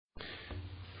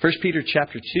1 Peter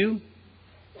chapter 2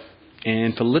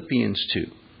 and Philippians 2.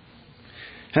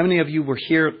 How many of you were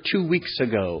here 2 weeks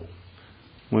ago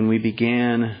when we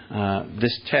began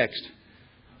this text?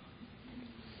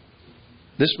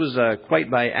 This was quite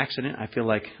by accident. I feel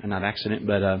like, not accident,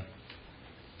 but I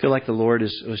feel like the Lord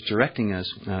was directing us.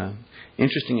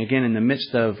 Interesting, again, in the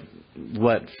midst of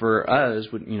what for us,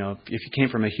 would, if you came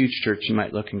from a huge church, you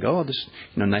might look and go, oh, this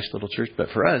nice little church.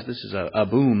 But for us, this is a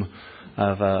boom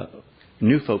of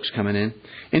new folks coming in.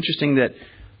 Interesting that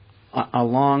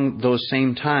along those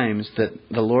same times that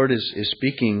the Lord is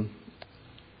speaking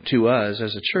to us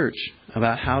as a church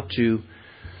about how to,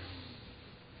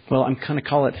 I'm going to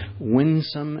call it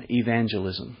winsome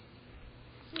evangelism.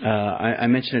 I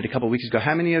mentioned it a couple of weeks ago.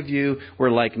 How many of you were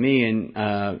like me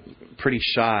and pretty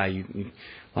shy?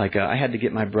 I had to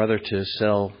get my brother to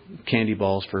sell candy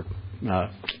balls for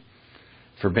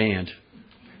band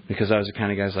because I was the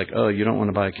kind of guy who's like, oh, you don't want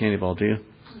to buy a candy ball, do you?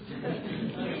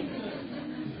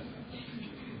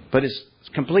 But it's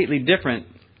completely different,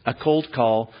 a cold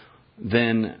call,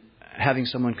 than having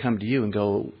someone come to you and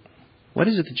go, what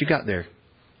is it that you got there?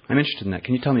 I'm interested in that.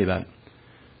 Can you tell me about it?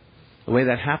 The way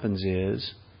that happens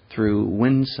is through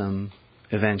winsome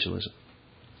evangelism.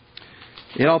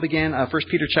 It all began 1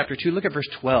 Peter chapter 2. Look at verse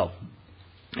 12.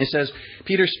 It says,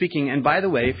 Peter's speaking, and by the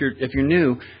way, if you're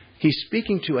new, he's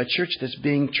speaking to a church that's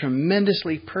being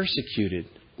tremendously persecuted,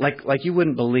 like you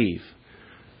wouldn't believe.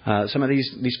 Some of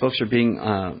these folks are being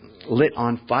lit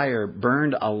on fire,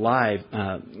 burned alive,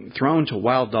 thrown to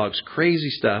wild dogs, crazy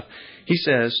stuff. He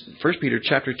says, 1 Peter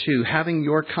chapter 2, having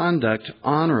your conduct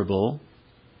honorable,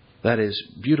 that is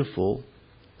beautiful,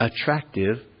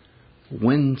 attractive,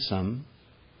 winsome,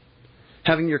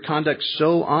 having your conduct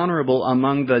so honorable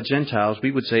among the Gentiles,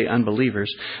 we would say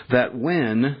unbelievers, that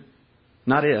when,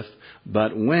 not if,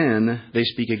 but when they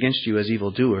speak against you as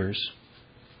evildoers,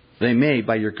 they may,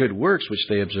 by your good works which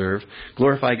they observe,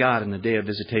 glorify God in the day of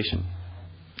visitation.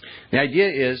 The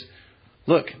idea is,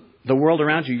 look, the world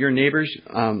around you, your neighbors,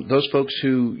 those folks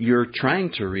who you're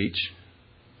trying to reach,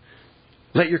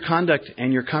 let your conduct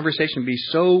and your conversation be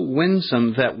so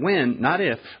winsome that when, not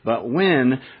if, but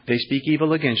when they speak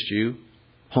evil against you,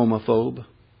 homophobe,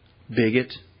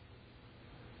 bigot,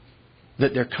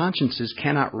 that their consciences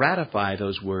cannot ratify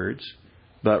those words,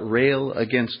 but rail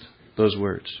against those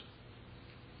words.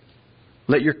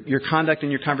 Let your conduct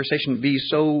and your conversation be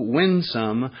so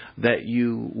winsome that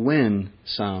you win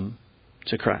some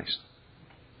to Christ.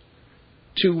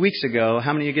 2 weeks ago,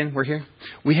 how many again were here?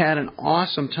 We had an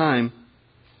awesome time.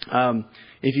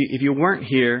 If you weren't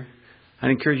here,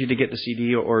 I'd encourage you to get the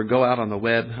CD or go out on the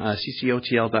web,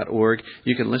 ccotl.org.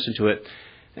 You can listen to it.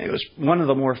 It was one of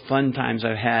the more fun times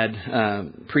I've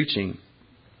had preaching.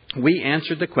 We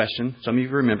answered the question, some of you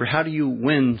remember, how do you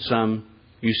win some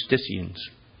Eusticians?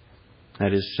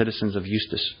 That is, citizens of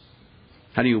Eustis.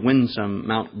 How do you win some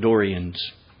Mount Dorians?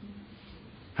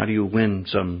 How do you win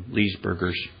some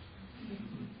Leesburgers?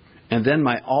 And then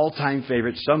my all-time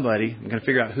favorite, somebody, I'm going to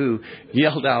figure out who,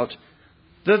 yelled out,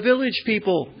 the village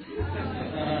people.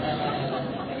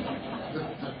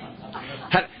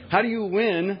 How do you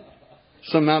win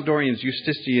some Mount Dorians,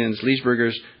 Eusticians,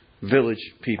 Leesburgers,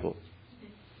 village people?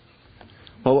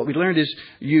 Well, what we learned is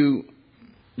you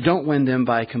don't win them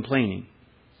by complaining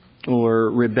or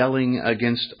rebelling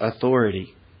against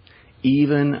authority,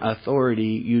 even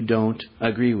authority you don't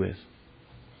agree with.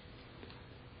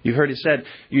 You've heard it said,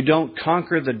 you don't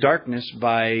conquer the darkness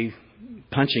by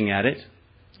punching at it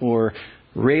or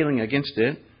railing against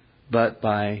it, but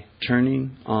by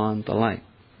turning on the light.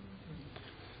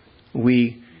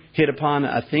 We hit upon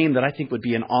a theme that I think would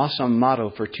be an awesome motto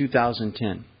for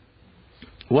 2010.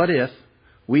 What if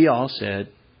we all said,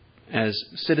 as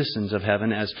citizens of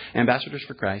heaven, as ambassadors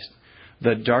for Christ,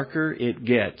 the darker it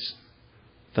gets,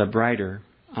 the brighter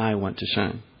I want to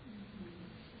shine?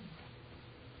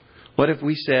 What if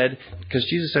we said, because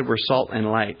Jesus said we're salt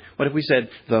and light, what if we said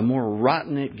the more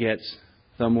rotten it gets,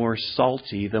 the more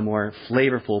salty, the more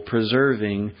flavorful,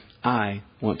 preserving I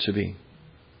want to be?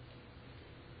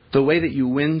 The way that you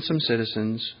win some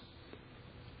citizens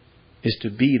is to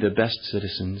be the best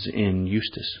citizens in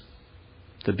Eustis,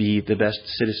 to be the best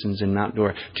citizens in Mount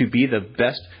Dora, to be the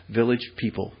best village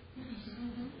people.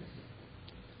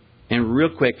 And real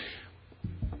quick,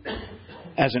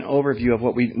 as an overview of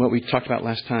what we talked about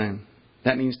last time,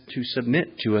 that means to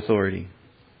submit to authority.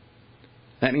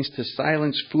 That means to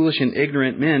silence foolish and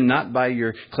ignorant men, not by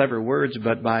your clever words,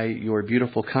 but by your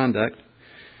beautiful conduct.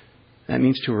 That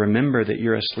means to remember that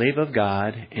you're a slave of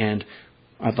God. And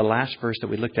the last verse that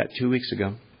we looked at 2 weeks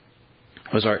ago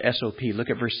was our SOP. Look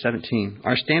at verse 17.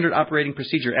 Our standard operating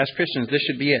procedure as Christians, this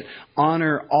should be it.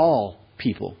 Honor all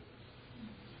people.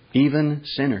 even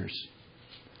sinners.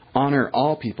 Honor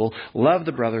all people. Love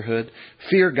the brotherhood.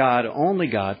 Fear God.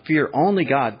 Fear only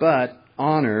God, but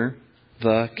honor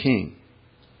the king.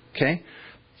 Okay?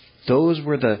 Those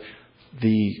were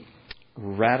the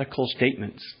radical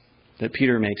statements that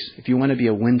Peter makes if you want to be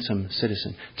a winsome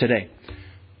citizen. Today,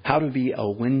 how to be a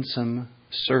winsome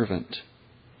servant.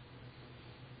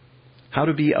 How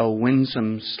to be a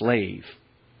winsome slave.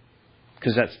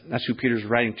 Because that's who Peter's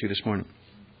writing to this morning.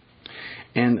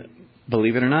 And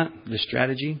believe it or not, the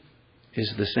strategy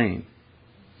is the same.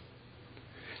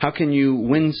 How can you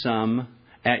win some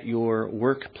at your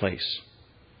workplace?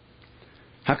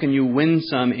 How can you win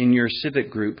some in your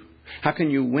civic group? How can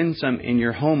you win some in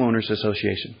your homeowners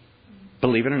association?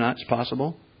 Believe it or not, it's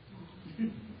possible.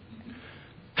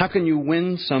 How can you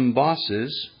win some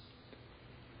bosses?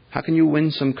 How can you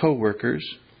win some co-workers?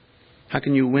 How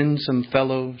can you win some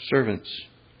fellow servants?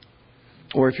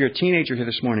 Or if you're a teenager here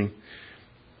this morning,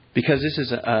 because this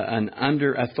is an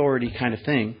under authority kind of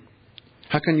thing,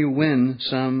 how can you win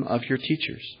some of your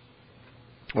teachers?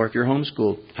 Or if you're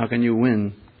homeschooled, how can you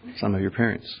win some of your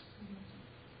parents?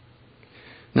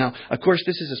 Now, of course,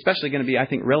 this is especially going to be, I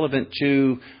think, relevant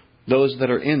to those that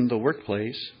are in the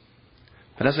workplace.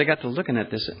 But as I got to looking at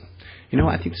this,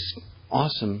 I think this is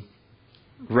awesome,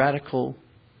 radical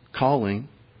calling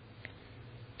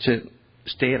to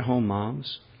stay-at-home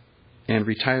moms and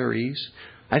retirees.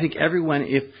 I think everyone,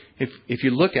 if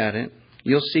you look at it,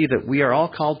 you'll see that we are all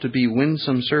called to be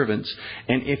winsome servants.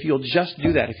 And if you'll just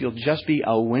do that, if you'll just be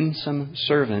a winsome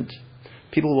servant,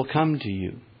 people will come to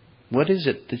you. What is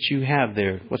it that you have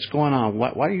there? What's going on?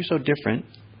 Why are you so different?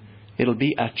 It'll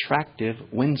be attractive,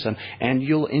 winsome. And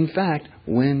you'll, in fact,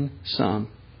 win some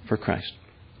for Christ.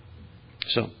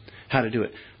 So, how to do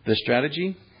it? The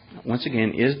strategy, once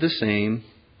again, is the same.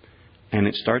 And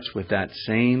it starts with that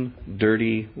same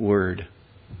dirty word.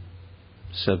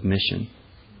 Submission.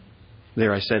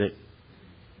 There, I said it.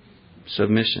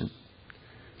 Submission.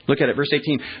 Look at it, verse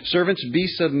 18. Servants, be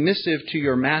submissive to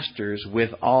your masters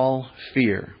with all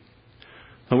fear.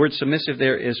 The word submissive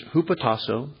there is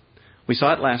hupotasso. We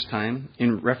saw it last time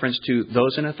in reference to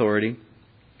those in authority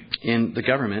in the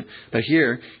government. But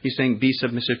here, he's saying, be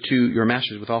submissive to your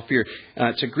masters with all fear.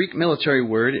 It's a Greek military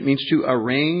word. It means to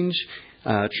arrange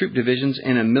troop divisions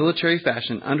in a military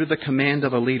fashion under the command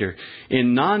of a leader.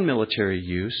 In non-military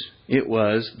use, it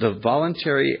was the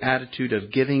voluntary attitude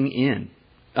of giving in,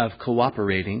 of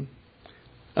cooperating,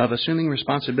 of assuming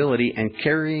responsibility and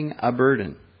carrying a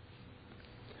burden.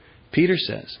 Peter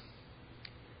says,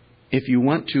 if you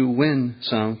want to win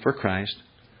some for Christ,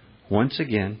 once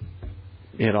again,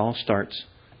 it all starts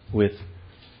with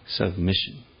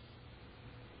submission.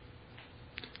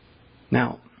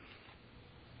 Now,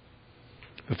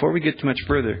 before we get too much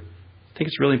further, I think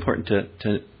it's really important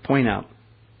to point out,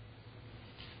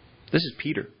 this is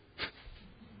Peter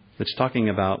that's talking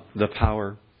about the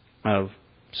power of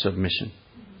submission.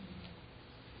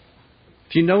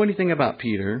 If you know anything about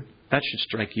Peter, that should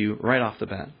strike you right off the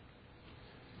bat.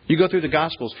 You go through the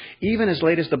Gospels, even as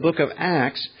late as the book of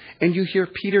Acts, and you hear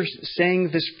Peter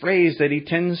saying this phrase that he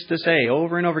tends to say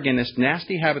over and over again, this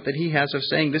nasty habit that he has of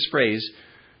saying this phrase.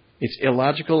 It's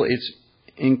illogical, it's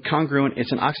incongruent,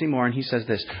 it's an oxymoron. He says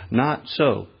this, not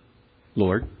so,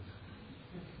 Lord.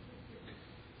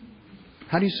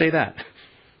 How do you say that?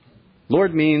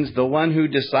 Lord means the one who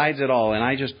decides it all, and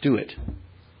I just do it.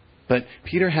 But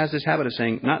Peter has this habit of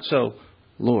saying, not so,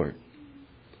 Lord.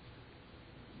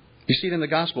 You see it in the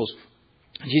Gospels.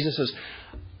 Jesus says,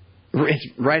 it's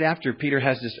right after Peter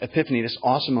has this epiphany, this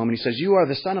awesome moment. He says, you are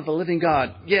the Son of the living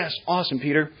God. Yes, awesome,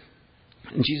 Peter.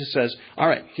 And Jesus says, all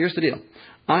right, here's the deal.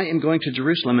 I am going to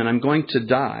Jerusalem and I'm going to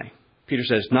die. Peter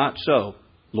says, not so,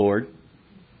 Lord.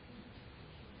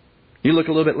 You look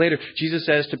a little bit later. Jesus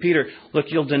says to Peter, look,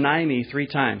 you'll deny me 3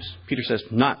 times. Peter says,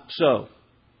 not so,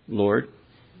 Lord.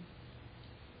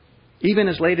 Even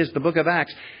as late as the book of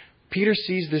Acts, Peter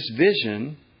sees this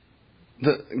vision.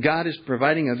 God is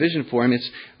providing a vision for him. It's,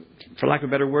 for lack of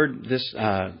a better word, this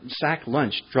sack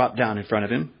lunch dropped down in front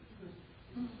of him.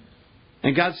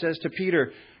 And God says to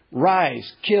Peter,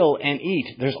 rise, kill, and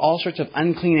eat. There's all sorts of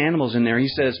unclean animals in there. He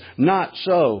says, not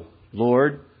so,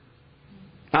 Lord.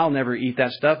 I'll never eat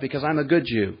that stuff because I'm a good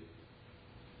Jew.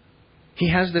 He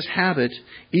has this habit,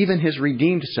 even his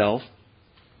redeemed self,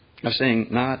 of saying,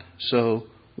 not so,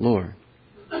 Lord.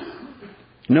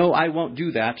 No, I won't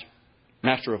do that,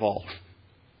 master of all.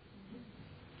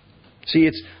 See,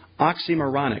 it's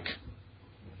oxymoronic.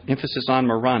 Emphasis on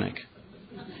moronic.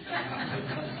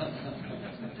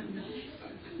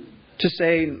 To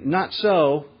say, not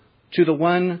so, to the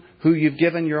one who you've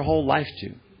given your whole life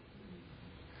to.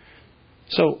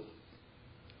 So,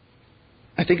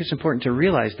 I think think it's important to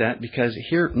realize that, because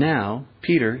here now,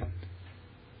 Peter,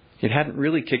 it hadn't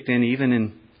really kicked in even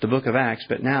in the book of Acts,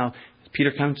 but now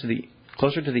Peter comes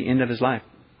closer to the end of his life.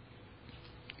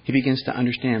 He begins to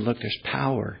understand, look, there's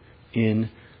power in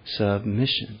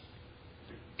submission.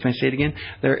 Can I say it again?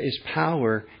 There is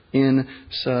power in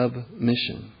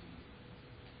submission.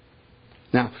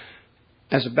 Now,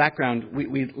 as a background,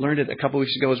 we learned it a couple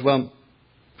weeks ago as well.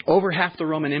 Over half the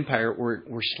Roman Empire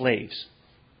were slaves.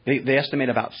 They estimate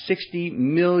about 60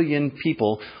 million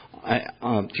people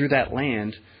through that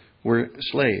land were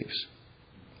slaves.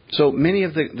 So many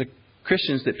of the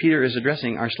Christians that Peter is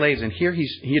addressing are slaves, and here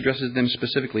he addresses them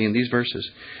specifically in these verses.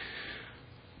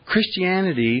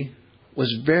 Christianity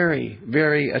was very,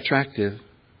 very attractive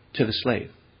to the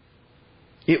slave.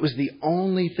 It was the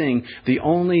only thing, the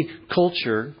only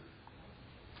culture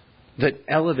that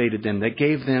elevated them, that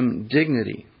gave them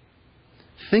dignity.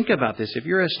 Think about this. If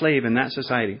you're a slave in that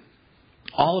society,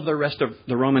 all of the rest of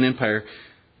the Roman Empire,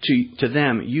 to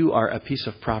them, you are a piece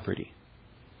of property.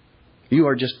 You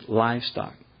are just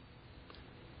livestock.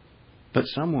 But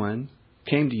someone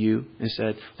came to you and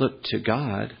said, look, to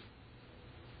God,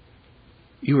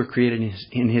 you were created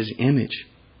in His image.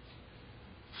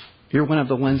 You're one of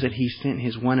the ones that He sent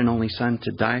His one and only Son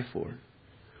to die for,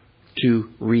 to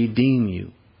redeem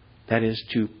you. That is,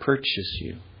 to purchase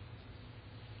you.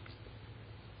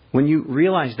 When you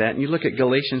realize that, and you look at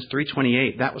Galatians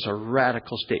 3:28, that was a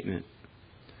radical statement.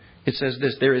 It says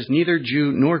this: there is neither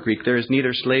Jew nor Greek, there is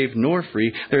neither slave nor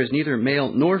free, there is neither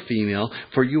male nor female,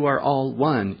 for you are all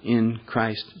one in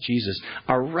Christ Jesus.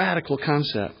 A radical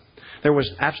concept. There was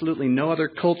absolutely no other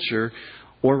culture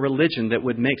or religion that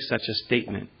would make such a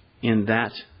statement in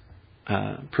that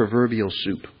proverbial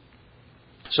soup.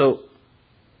 So,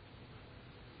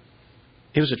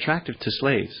 it was attractive to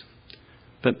slaves.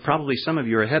 But probably some of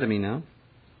you are ahead of me now.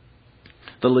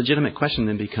 The legitimate question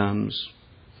then becomes,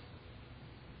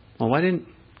 well, why didn't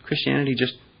Christianity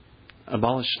just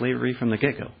abolish slavery from the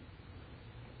get-go?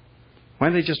 Why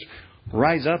didn't they just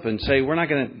rise up and say, we're not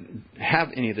going to have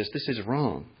any of this. This is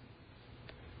wrong.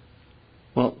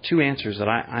 Well, two answers that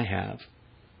I have.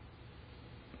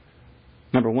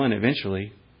 Number one,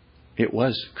 eventually, it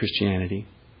was Christianity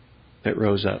that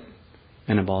rose up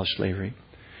and abolished slavery.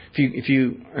 If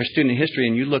you are a student of history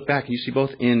and you look back and you see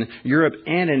both in Europe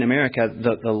and in America,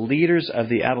 the leaders of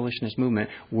the abolitionist movement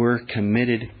were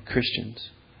committed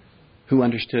Christians who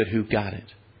understood, who got it.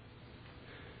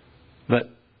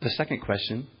 But the second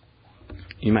question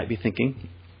you might be thinking,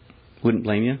 wouldn't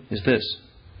blame you, is this.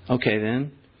 Okay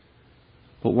then,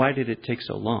 but why did it take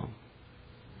so long?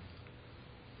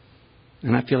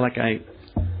 And I feel like I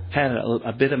had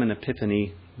a bit of an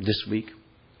epiphany this week.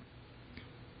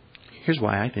 Here's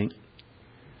why I think.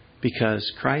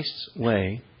 Because Christ's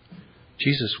way,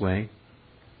 Jesus' way,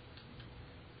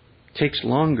 takes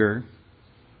longer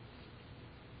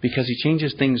because He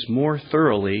changes things more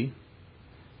thoroughly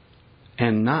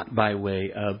and not by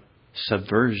way of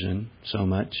subversion so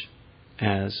much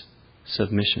as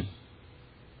submission.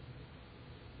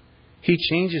 He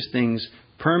changes things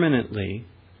permanently,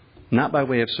 not by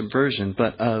way of subversion,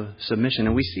 but of submission.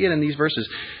 And we see it in these verses.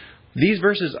 These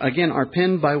verses, again, are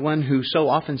penned by one who so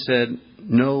often said,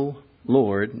 "No,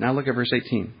 Lord." Now look at verse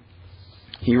 18.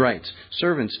 He writes,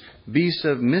 "Servants, be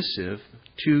submissive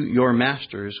to your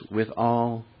masters with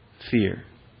all fear."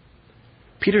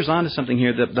 Peter's on to something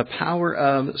here, the power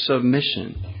of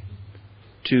submission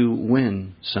to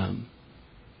win some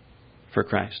for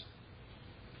Christ.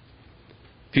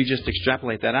 If you just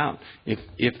extrapolate that out,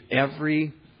 if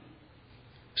every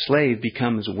slave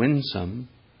becomes winsome,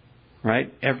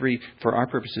 right? For our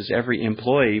purposes, every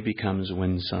employee becomes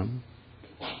winsome.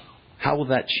 How will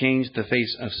that change the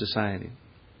face of society?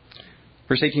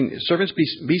 Verse 18, servants,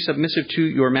 be submissive to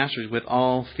your masters with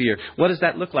all fear. What does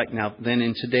that look like now then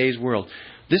in today's world?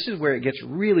 This is where it gets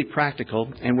really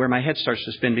practical and where my head starts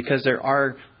to spin, because there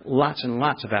are lots and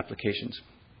lots of applications.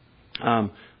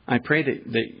 I pray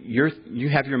that you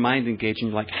have your mind engaged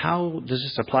and you're like, how does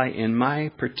this apply in my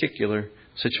particular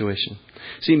situation?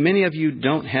 See, many of you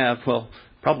don't have, well,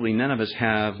 probably none of us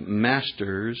have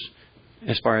masters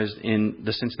as far as in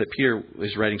the sense that Peter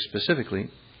is writing specifically.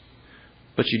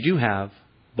 But you do have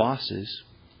bosses,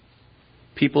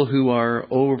 people who are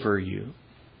over you.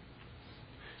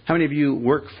 How many of you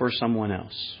work for someone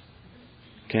else?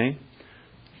 Okay?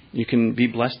 You can be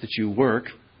blessed that you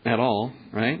work at all,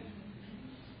 right?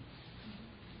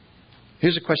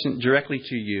 Here's a question directly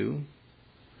to you.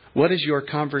 What is your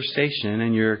conversation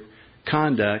and your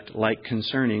conduct like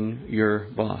concerning your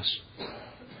boss?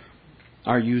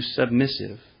 Are you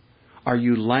submissive? Are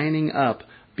you lining up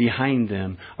behind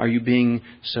them? Are you being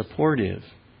supportive?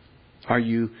 Are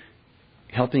you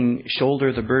helping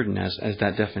shoulder the burden, as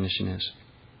that definition is?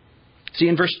 See,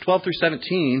 in verse 12 through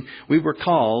 17, we were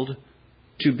called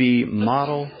to be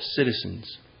model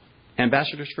citizens,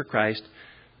 ambassadors for Christ,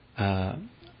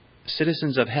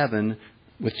 citizens of heaven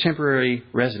with temporary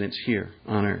residence here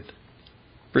on earth.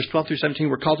 Verse 12 through 17,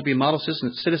 we're called to be model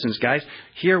citizens, guys.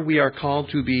 Here we are called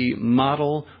to be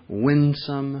model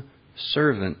winsome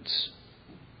servants.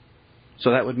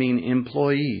 So that would mean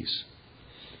employees.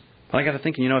 But I got to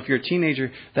thinking, if you're a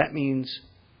teenager, that means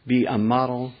be a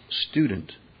model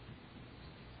student.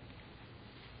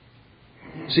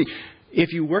 See,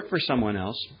 if you work for someone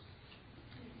else,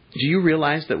 do you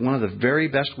realize that one of the very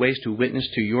best ways to witness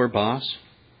to your boss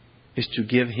is to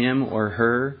give him or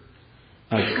her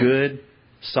a good,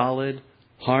 solid,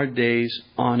 hard day's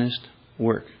honest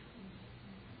work?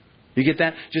 You get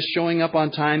that? Just showing up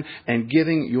on time and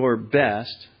giving your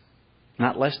best,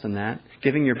 not less than that,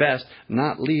 giving your best,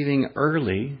 not leaving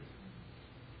early,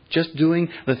 just doing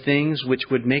the things which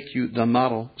would make you the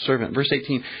model servant. Verse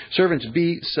 18, servants,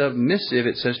 be submissive,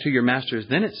 it says, to your masters.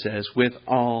 Then it says, with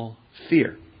all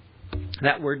fear.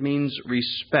 That word means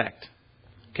respect.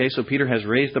 Okay, so Peter has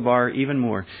raised the bar even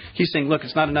more. He's saying, look,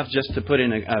 it's not enough just to put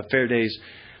in a fair day's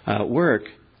work,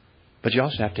 but you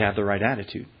also have to have the right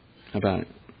attitude about it.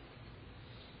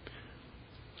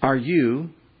 Are you,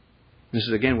 this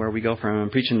is again where we go from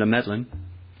preaching to meddling.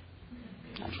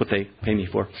 That's what they pay me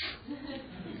for.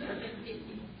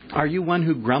 Are you one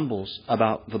who grumbles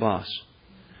about the boss?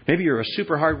 Maybe you're a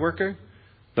super hard worker,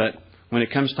 but when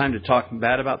it comes time to talk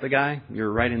bad about the guy,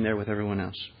 you're right in there with everyone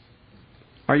else.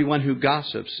 Are you one who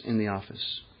gossips in the office?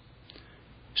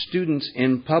 Students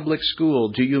in public school,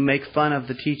 do you make fun of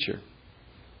the teacher?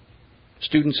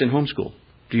 Students in homeschool,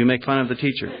 do you make fun of the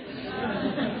teacher?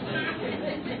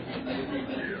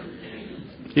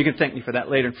 You can thank me for that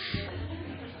later.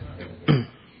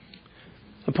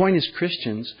 The point is,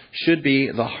 Christians should be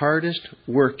the hardest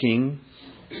working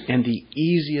and the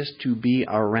easiest to be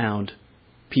around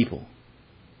people.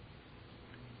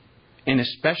 And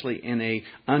especially in a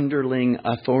underling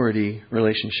authority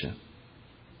relationship.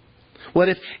 What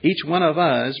if each one of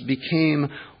us became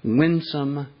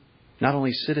winsome, not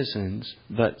only citizens,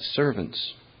 but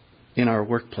servants in our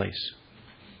workplace?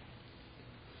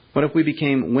 What if we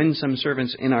became winsome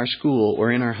servants in our school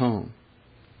or in our home?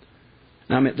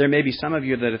 Now, there may be some of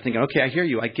you that are thinking, okay, I hear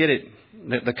you, I get it,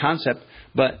 the concept,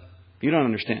 but you don't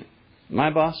understand. My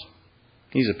boss,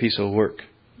 he's a piece of work.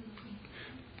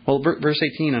 Well, verse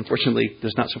 18, unfortunately,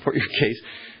 does not support your case.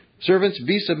 Servants,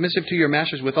 be submissive to your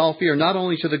masters with all fear, not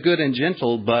only to the good and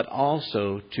gentle, but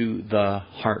also to the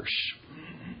harsh.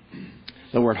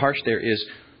 The word harsh there is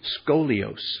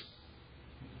scolios.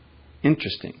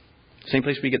 Interesting. Same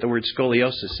place we get the word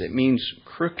scoliosis. It means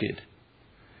crooked.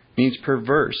 It means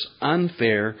perverse,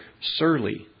 unfair,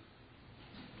 surly.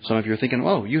 Some of you are thinking,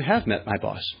 oh, you have met my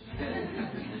boss.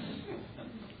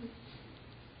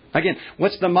 Again,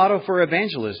 what's the motto for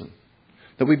evangelism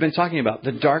that we've been talking about?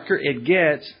 The darker it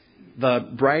gets, the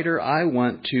brighter I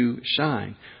want to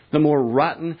shine. The more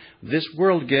rotten this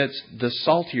world gets, the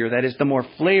saltier, that is, the more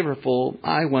flavorful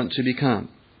I want to become.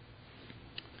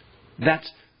 That's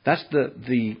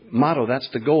the motto. That's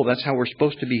the goal. That's how we're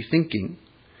supposed to be thinking.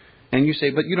 And you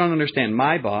say, but you don't understand.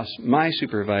 My boss, my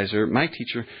supervisor, my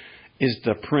teacher is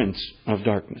the prince of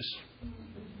darkness.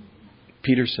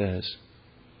 Peter says,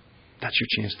 that's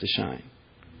your chance to shine.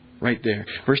 Right there.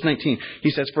 Verse 19, he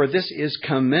says, for this is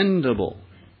commendable,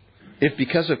 if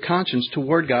because of conscience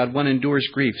toward God one endures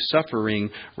grief, suffering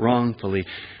wrongfully.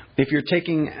 If you're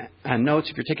taking notes,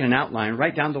 if you're taking an outline,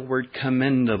 write down the word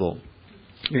commendable.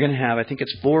 You're going to have, I think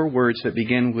it's 4 words that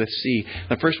begin with C.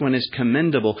 The first one is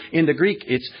commendable. In the Greek,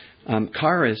 it's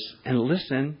charis. And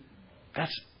listen,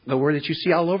 that's the word that you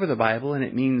see all over the Bible, and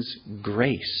it means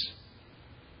grace.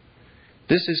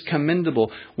 This is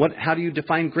commendable. How do you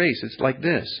define grace? It's like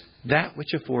this. That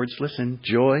which affords, listen,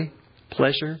 joy,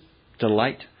 pleasure,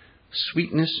 delight,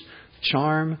 sweetness,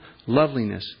 charm,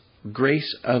 loveliness,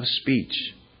 grace of speech.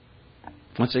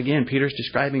 Once again, Peter's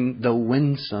describing the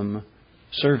winsome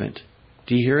servant.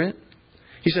 Do you hear it?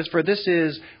 He says, for this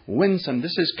is winsome,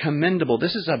 this is commendable,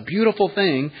 this is a beautiful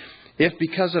thing, if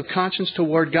because of conscience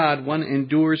toward God one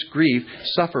endures grief,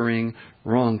 suffering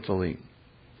wrongfully.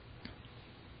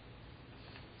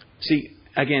 See,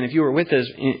 again, if you were with us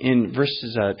in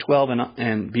verses 12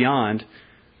 and beyond,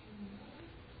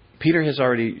 Peter has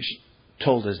already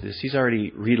told us this. He's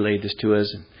already relayed this to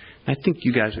us. I think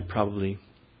you guys would probably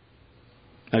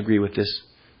agree with this.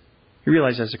 You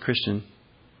realize as a Christian,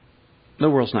 the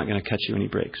world's not going to cut you any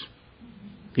breaks.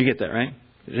 You get that, right?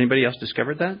 Has anybody else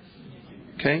discovered that?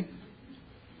 Okay.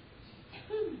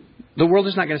 The world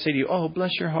is not going to say to you, oh,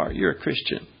 bless your heart, you're a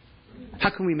Christian. How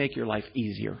can we make your life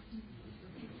easier?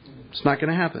 It's not going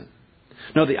to happen.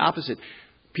 No, the opposite.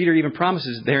 Peter even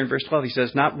promises there in verse 12, he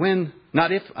says, not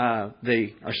if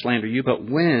they are slander you, but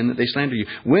when they slander you.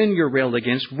 When you're railed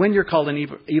against, when you're called an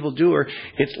evildoer,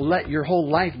 it's let your whole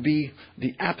life be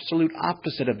the absolute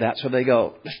opposite of that. So they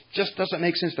go, this just doesn't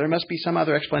make sense. There must be some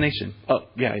other explanation. Oh,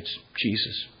 yeah, it's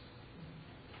Jesus.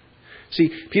 See,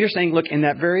 Peter's saying, look, in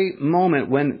that very moment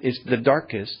when it's the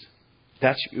darkest,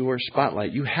 that's your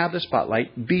spotlight. You have the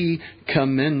spotlight. Be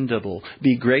commendable.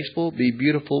 Be graceful. Be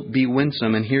beautiful. Be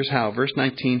winsome. And here's how. Verse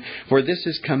 19. For this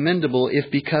is commendable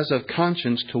if because of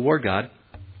conscience toward God.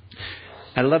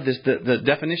 I love this. The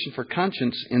definition for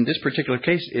conscience in this particular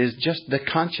case is just the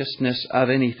consciousness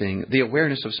of anything. The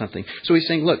awareness of something. So he's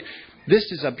saying, look,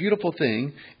 this is a beautiful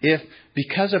thing if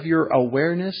because of your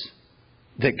awareness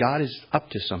that God is up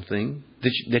to something,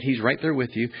 that He's right there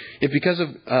with you. If because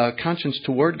of conscience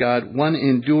toward God, one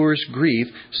endures grief,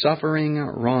 suffering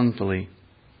wrongfully.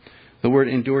 The word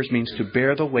endures means to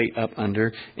bear the weight up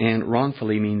under, and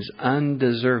wrongfully means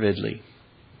undeservedly.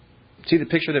 See the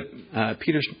picture that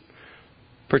Peter's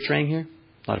portraying here?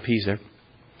 A lot of P's there.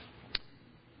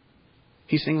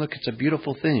 He's saying, look, it's a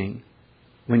beautiful thing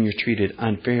when you're treated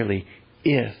unfairly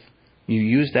if you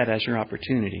use that as your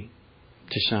opportunity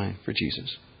to shine for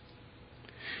Jesus.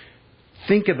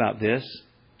 Think about this.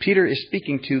 Peter is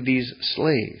speaking to these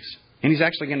slaves. And he's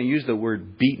actually going to use the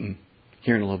word beaten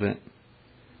here in a little bit.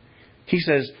 He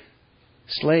says,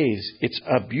 slaves, it's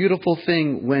a beautiful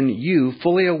thing when you,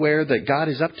 fully aware that God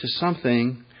is up to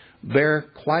something, bear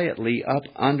quietly up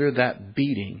under that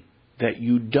beating that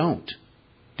you don't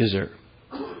deserve.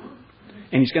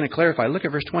 And he's going to clarify. Look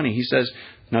at verse 20. He says,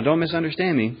 now don't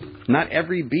misunderstand me. Not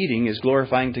every beating is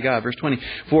glorifying to God. Verse 20.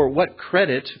 For what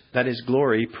credit, that is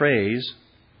glory, praise,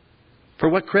 for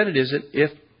what credit is it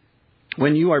if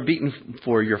when you are beaten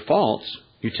for your faults,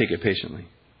 you take it patiently?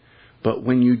 But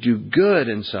when you do good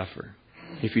and suffer,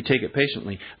 if you take it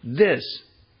patiently, this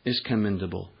is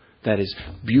commendable. That is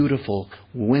beautiful,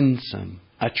 winsome,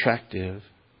 attractive.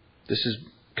 This is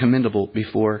commendable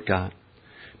before God.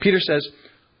 Peter says,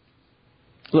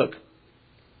 look,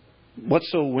 what's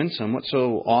so winsome, what's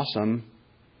so awesome,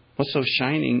 what's so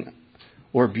shining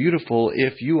or beautiful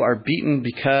if you are beaten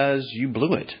because you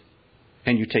blew it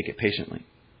and you take it patiently?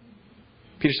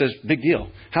 Peter says, big deal.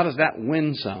 How does that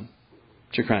win some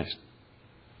to Christ?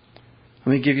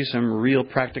 Let me give you some real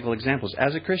practical examples.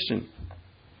 As a Christian,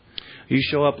 you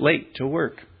show up late to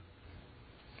work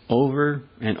over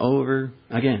and over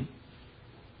again.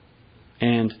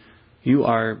 And you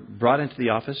are brought into the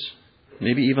office,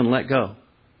 maybe even let go.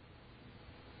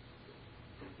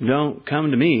 Don't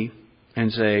come to me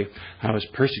and say, I was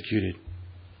persecuted.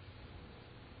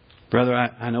 Brother,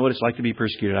 I know what it's like to be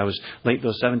persecuted. I was late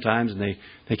those 7 times and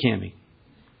they can be.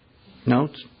 No,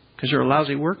 it's because you're a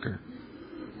lousy worker.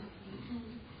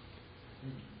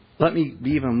 Let me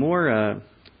be even more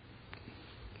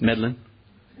meddling.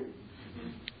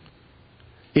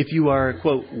 If you are,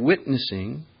 quote,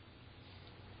 witnessing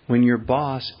when your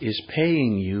boss is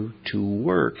paying you to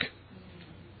work,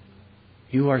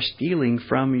 you are stealing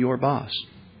from your boss.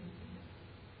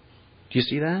 Do you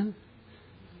see that?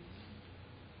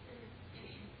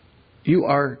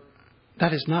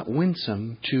 That is not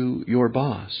winsome to your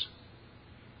boss.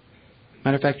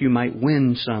 Matter of fact, you might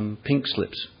win some pink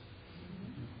slips.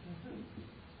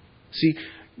 See,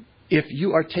 if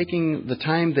you are taking the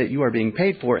time that you are being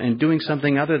paid for and doing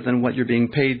something other than what you're being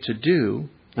paid to do,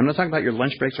 I'm not talking about your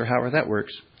lunch breaks or however that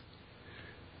works.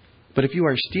 But if you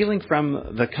are stealing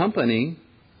from the company,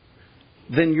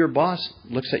 then your boss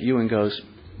looks at you and goes,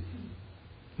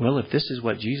 well, if this is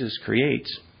what Jesus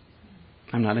creates,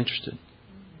 I'm not interested.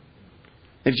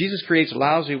 If Jesus creates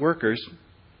lousy workers,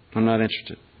 I'm not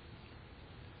interested.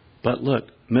 But look,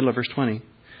 middle of verse 20.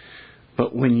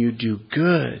 But when you do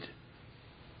good,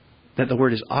 that the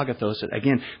word is agathos.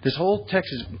 Again, this whole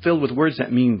text is filled with words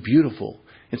that mean beautiful.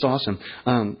 It's awesome.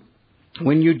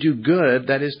 When you do good,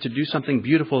 that is to do something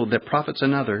beautiful that profits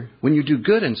another. When you do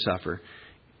good and suffer,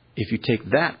 if you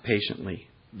take that patiently,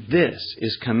 this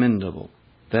is commendable.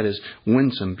 That is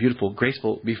winsome, beautiful,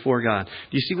 graceful before God.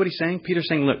 Do you see what he's saying? Peter's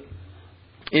saying, look,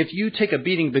 if you take a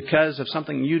beating because of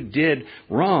something you did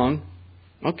wrong,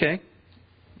 okay,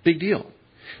 big deal.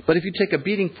 But if you take a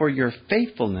beating for your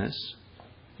faithfulness,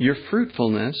 your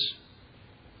fruitfulness,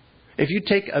 if you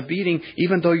take a beating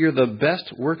even though you're the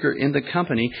best worker in the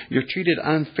company, you're treated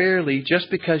unfairly just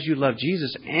because you love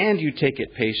Jesus and you take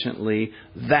it patiently,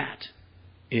 that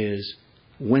is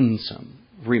winsome,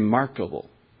 remarkable,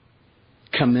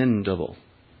 commendable.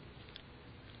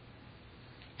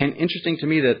 And interesting to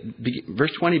me that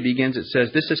verse 20 begins, it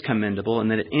says, this is commendable, and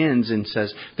then it ends and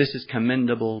says, this is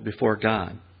commendable before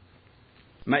God.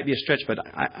 It might be a stretch, but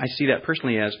I see that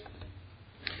personally as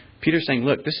Peter's saying,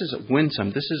 look, this is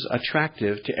winsome. This is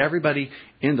attractive to everybody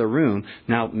in the room.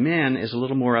 Now, man is a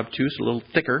little more obtuse, a little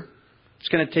thicker. It's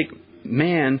going to take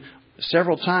man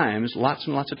several times, lots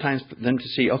and lots of times for them to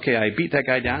see, okay, I beat that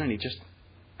guy down and he just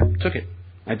took it.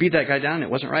 I beat that guy down and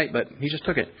it wasn't right, but he just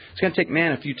took it. It's going to take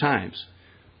man a few times.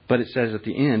 But it says at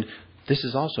the end, this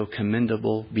is also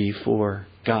commendable before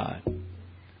God.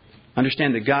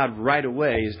 Understand that God right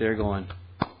away is there going,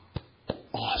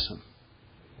 awesome.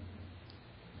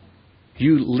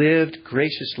 You lived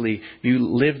graciously.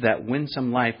 You lived that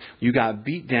winsome life. You got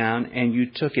beat down and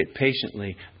you took it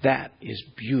patiently. That is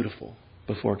beautiful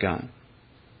before God.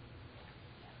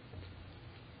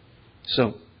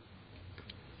 So,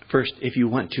 first, if you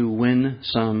want to win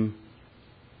some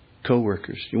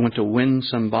co-workers, you want to win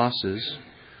some bosses,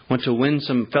 want to win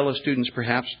some fellow students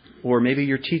perhaps, or maybe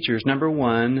your teachers, number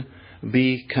one,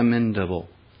 be commendable.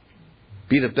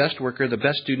 Be the best worker, the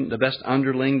best student, the best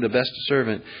underling, the best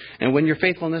servant. And when your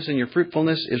faithfulness and your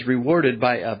fruitfulness is rewarded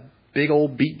by a big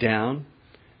old beat down,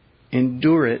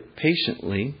 endure it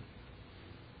patiently.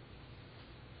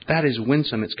 That is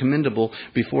winsome. It's commendable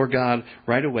before God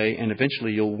right away, and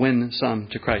eventually you'll win some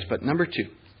to Christ. But number two,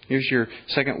 here's your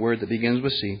second word that begins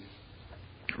with C.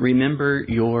 Remember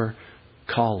your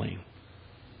calling.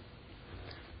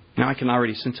 Now I can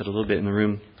already sense it a little bit in the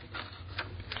room.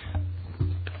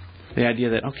 The idea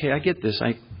that, okay, I get this.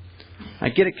 I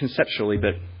get it conceptually,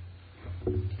 but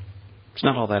it's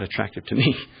not all that attractive to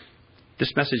me.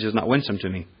 This message is not winsome to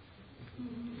me.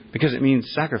 Because it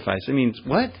means sacrifice. It means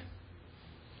what?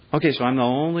 Okay, so I'm the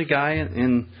only guy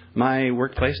in my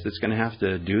workplace that's going to have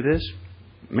to do this?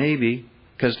 Maybe.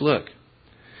 Because look,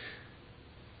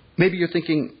 maybe you're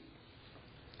thinking,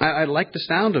 I like the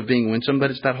sound of being winsome,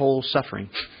 but it's that whole suffering.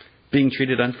 Being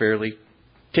treated unfairly.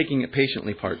 Taking it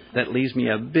patiently part. That leaves me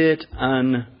a bit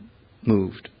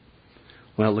unmoved.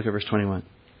 Well, look at verse 21.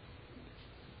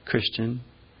 Christian,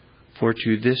 for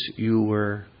to this you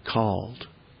were called.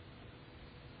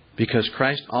 Because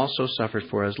Christ also suffered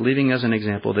for us, leaving us an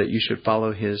example that you should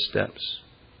follow His steps.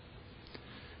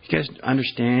 You guys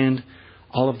understand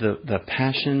all of the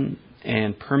passion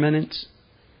and permanence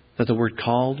that the word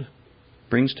called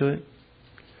brings to it?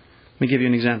 Let me give you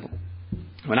an example.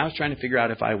 When I was trying to figure out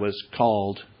if I was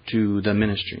called to the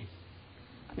ministry,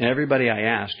 everybody I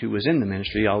asked who was in the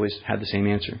ministry always had the same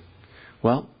answer.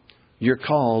 Well, you're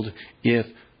called if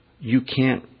you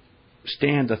can't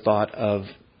stand the thought of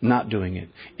not doing it.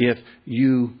 If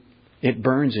it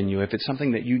burns in you. If it's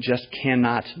something that you just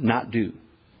cannot not do.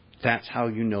 That's how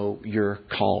you know you're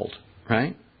called.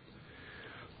 Right?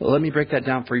 Well, let me break that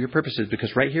down for your purposes,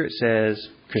 because right here it says,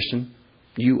 Christian,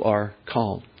 you are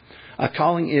called. A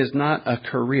calling is not a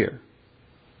career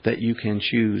that you can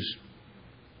choose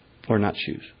or not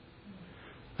choose.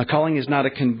 A calling is not a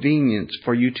convenience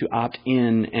for you to opt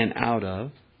in and out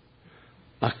of.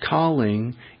 A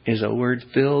calling is a word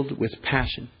filled with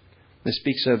passion. It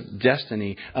speaks of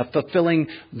destiny, of fulfilling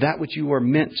that which you were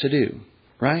meant to do.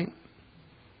 Right?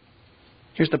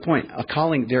 Here's the point. A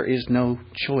calling there is no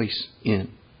choice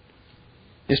in.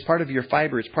 It's part of your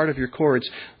fiber. It's part of your core. It's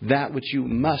that which you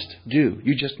must do.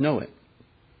 You just know it.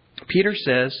 Peter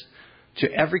says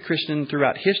to every Christian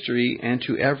throughout history and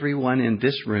to everyone in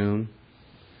this room,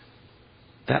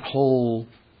 that whole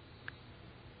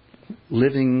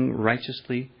living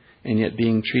righteously and yet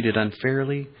being treated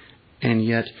unfairly and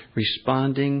yet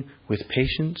responding with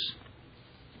patience,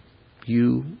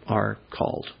 you are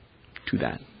called to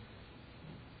that.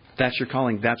 That's your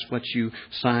calling. That's what you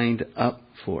signed up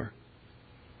for.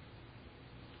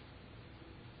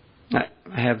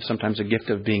 I have sometimes a gift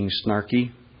of being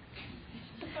snarky.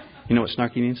 You know what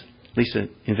snarky means? Lisa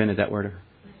invented that word.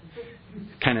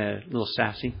 Kind of a little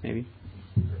sassy, maybe.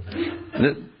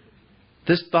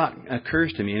 This thought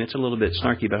occurs to me, and it's a little bit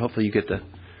snarky, but hopefully you get the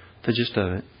gist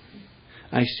of it.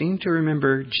 I seem to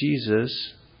remember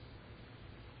Jesus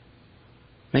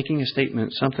making a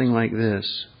statement, something like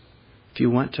this. If you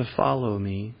want to follow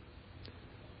me,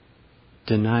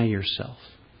 deny yourself.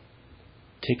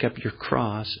 Take up your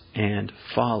cross and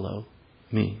follow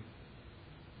me.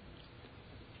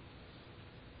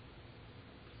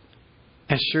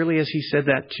 As surely as He said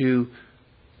that to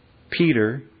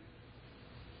Peter,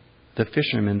 the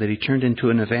fisherman, that he turned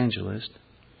into an evangelist,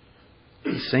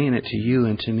 He's saying it to you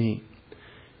and to me.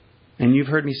 And you've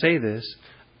heard me say this.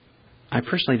 I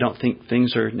personally don't think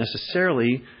things are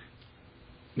necessarily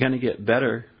going to get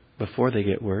better before they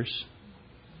get worse.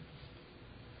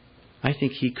 I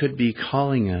think He could be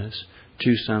calling us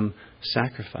to some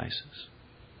sacrifices.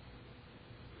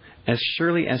 As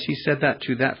surely as he said that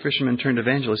to that fisherman turned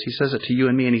evangelist, he says it to you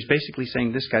and me. And he's basically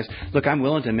saying this, guys, look, I'm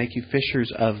willing to make you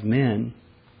fishers of men,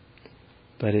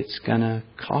 but it's going to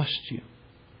cost you.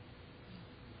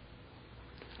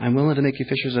 I'm willing to make you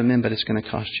fishers of men, but it's going to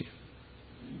cost you.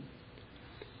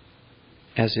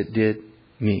 As it did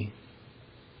me.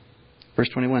 Verse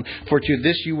 21, for to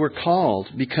this you were called,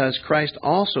 because Christ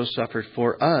also suffered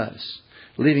for us,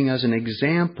 leaving us an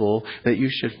example that you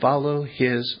should follow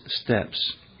His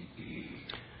steps.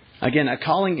 Again, a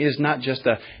calling is not just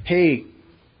a, hey,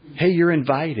 you're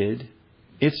invited.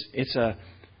 It's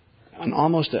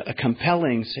almost a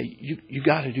compelling, say, you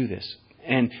got to do this.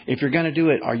 And if you're going to do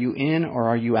it, are you in or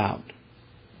are you out?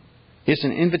 It's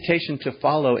an invitation to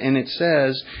follow. And it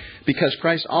says, because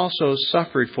Christ also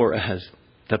suffered for us.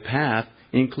 The path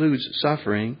includes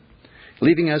suffering,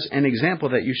 leaving us an example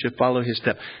that you should follow His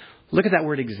step. Look at that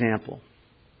word example.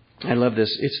 I love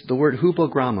this. It's the word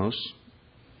hupogramos.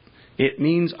 It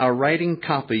means a writing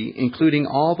copy, including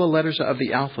all the letters of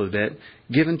the alphabet,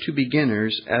 given to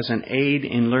beginners as an aid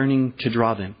in learning to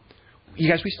draw them. You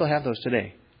guys, we still have those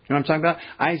today. You know what I'm talking about?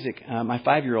 Isaac, my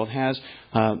 5-year-old, has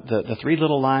the 3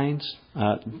 little lines,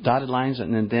 dotted lines,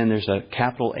 and then there's a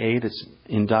capital A that's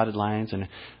in dotted lines and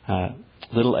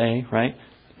little a, right?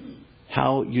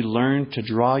 How you learn to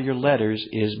draw your letters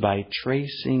is by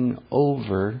tracing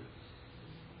over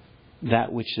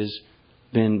that which has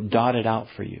been dotted out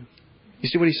for you. You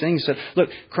see what he's saying? He said, look,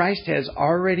 Christ has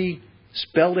already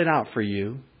spelled it out for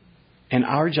you, and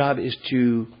our job is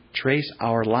to trace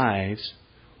our lives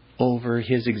over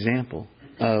His example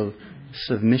of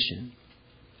submission,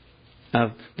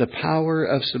 of the power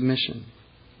of submission.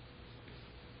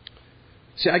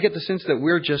 See, I get the sense that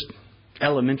we're just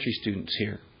elementary students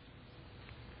here.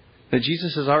 That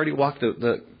Jesus has already walked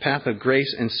the path of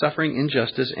grace and suffering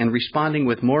injustice and responding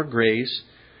with more grace.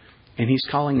 And He's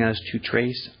calling us to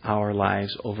trace our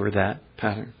lives over that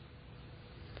pattern.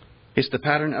 It's the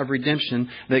pattern of redemption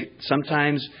that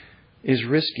sometimes is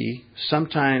risky,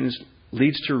 sometimes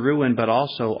leads to ruin, but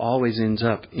also always ends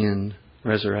up in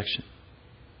resurrection.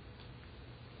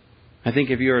 I think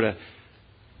if you were to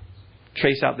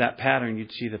trace out that pattern,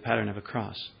 you'd see the pattern of a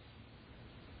cross.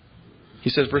 He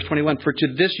says, verse 21, for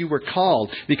to this you were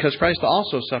called, because Christ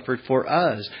also suffered for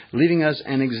us, leaving us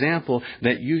an example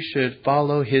that you should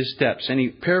follow His steps. And he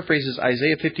paraphrases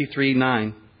Isaiah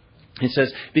 53:9. It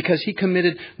says, because He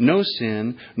committed no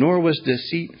sin, nor was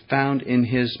deceit found in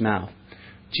His mouth.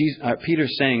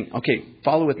 Peter's saying, okay,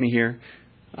 follow with me here.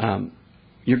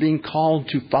 You're being called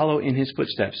to follow in His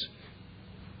footsteps.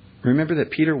 Remember that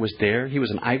Peter was there. He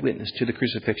was an eyewitness to the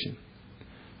crucifixion.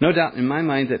 No doubt in my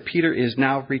mind that Peter is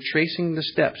now retracing the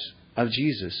steps of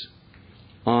Jesus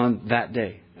on that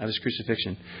day of His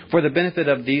crucifixion for the benefit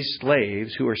of these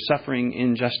slaves who are suffering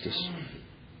injustice.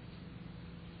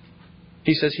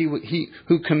 He says he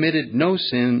who committed no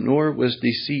sin, nor was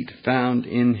deceit found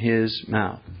in His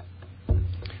mouth.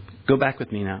 Go back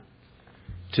with me now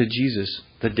to Jesus,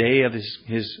 the day of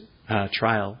his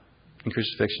trial and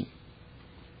crucifixion.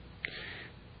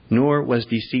 Nor was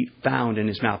deceit found in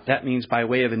His mouth. That means by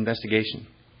way of investigation.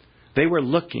 They were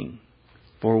looking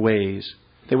for ways.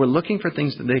 They were looking for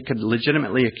things that they could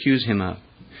legitimately accuse Him of.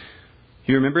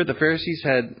 You remember the Pharisees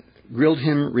had grilled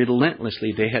Him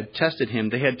relentlessly. They had tested Him.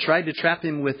 They had tried to trap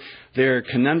Him with their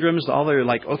conundrums. All they're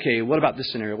like, okay, what about this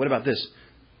scenario? What about this?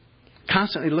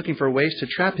 Constantly looking for ways to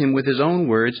trap Him with His own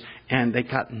words, and they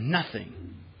got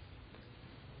nothing.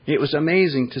 It was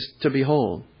amazing to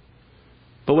behold.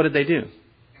 But what did they do?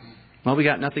 Well, we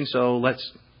got nothing, so let's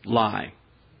lie.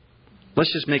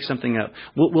 Let's just make something up.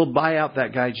 We'll buy out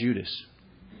that guy Judas.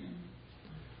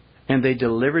 And they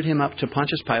delivered Him up to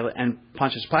Pontius Pilate, and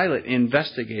Pontius Pilate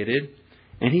investigated,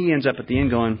 and he ends up at the end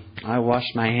going, I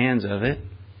washed my hands of it.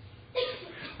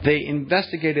 They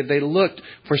investigated, they looked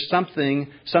for something,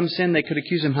 some sin they could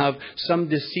accuse Him of, some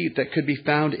deceit that could be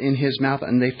found in His mouth,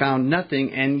 and they found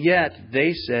nothing, and yet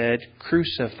they said,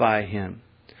 crucify Him.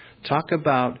 Talk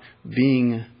about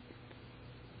being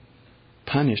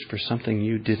punished for something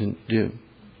you didn't do.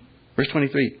 Verse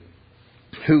 23.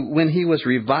 Who, when He was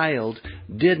reviled,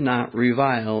 did not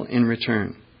revile in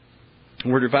return. The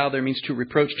word revile there means to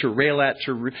reproach, to rail at,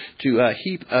 to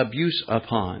heap abuse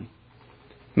upon.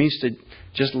 It means to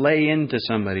just lay into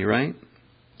somebody, right?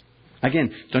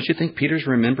 Again, don't you think Peter's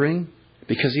remembering?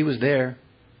 Because he was there.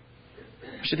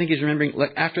 Don't you think he's remembering?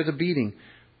 Like after the beating,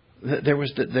 there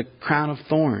was the crown of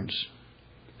thorns.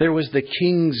 There was the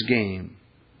king's game.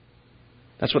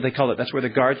 That's what they call it. That's where the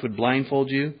guards would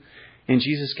blindfold you. In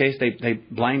Jesus' case, they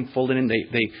blindfolded Him.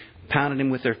 They pounded Him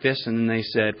with their fists, and then they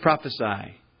said,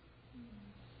 prophesy.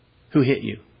 Who hit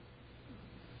you?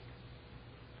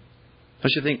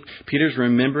 Don't you think Peter's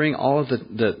remembering all of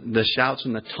the shouts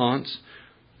and the taunts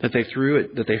that they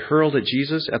that they hurled at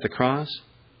Jesus at the cross?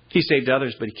 He saved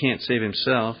others, but he can't save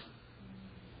himself.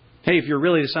 Hey, if you're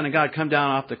really the Son of God, come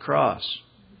down off the cross.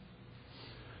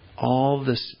 All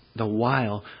this, the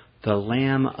while, the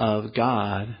Lamb of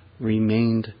God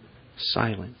remained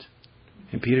silent.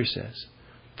 And Peter says,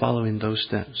 following those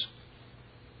steps.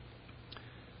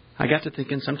 I got to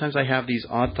thinking, sometimes I have these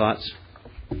odd thoughts.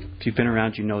 If you've been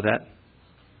around, you know that.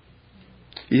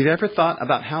 You've ever thought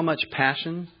about how much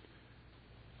passion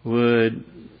would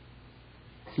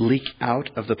leak out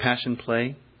of the passion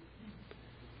play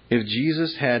if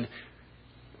Jesus had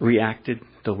reacted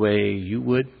the way you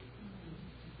would?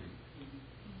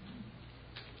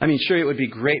 I mean, sure, it would be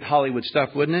great Hollywood stuff,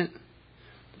 wouldn't it?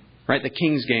 Right? The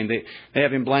King's Game. They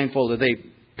have him blindfolded. They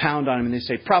pound on him and they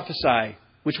say, prophesy.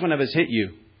 Which one of us hit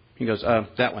you? He goes,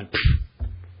 that one.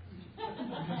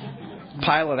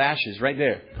 Pile of ashes right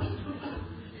there.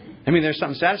 I mean, there's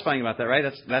something satisfying about that,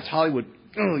 right? That's Hollywood.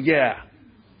 Oh, yeah.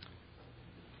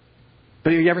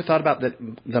 But have you ever thought about that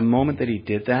the moment that he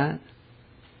did that,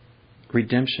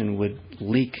 redemption would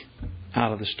leak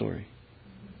out of the story?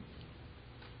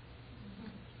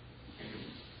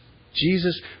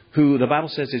 Jesus, who the Bible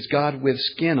says is God with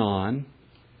skin on,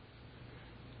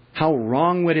 how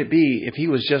wrong would it be if he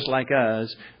was just like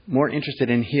us, more interested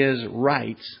in his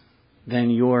rights than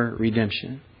your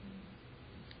redemption?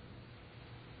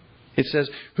 It says,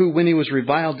 who when he was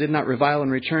reviled did not revile in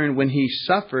return. When he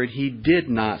suffered, he did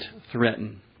not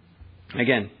threaten.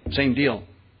 Again, same deal.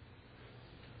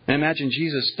 And imagine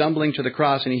Jesus stumbling to the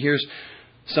cross and he hears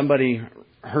somebody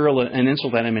hurl an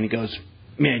insult at him and he goes,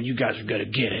 man, you guys are going to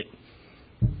get it.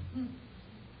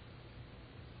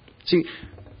 See,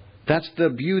 that's the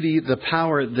beauty, the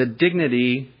power, the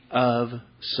dignity of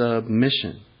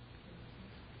submission.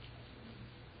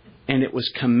 And it was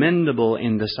commendable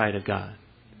in the sight of God.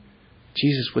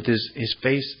 Jesus with his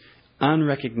face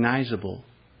unrecognizable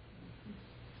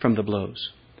from the blows.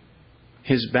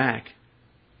 His back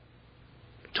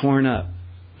torn up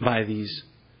by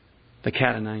the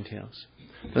cat o' nine tails.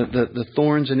 The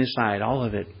thorns in his side, all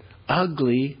of it.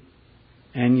 Ugly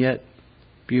and yet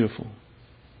beautiful.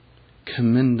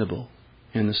 Commendable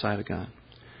in the sight of God.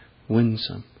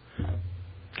 Winsome.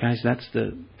 Guys, that's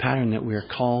the pattern that we are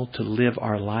called to live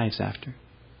our lives after.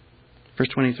 Verse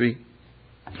 23.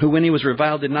 Who when he was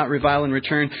reviled did not revile in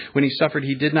return. When he suffered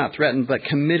he did not threaten, but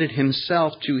committed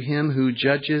himself to him who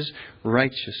judges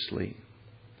righteously.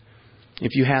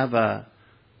 If you have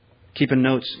keeping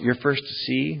notes, your first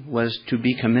C was to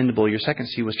be commendable. Your second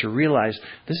C was to realize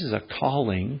this is a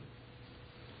calling.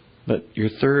 But your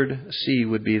third C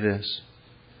would be this.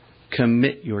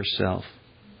 Commit yourself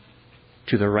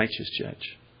to the righteous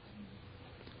judge.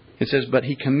 It says, but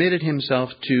he committed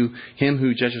himself to him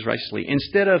who judges righteously.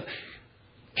 Instead of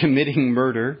committing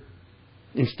murder,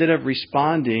 instead of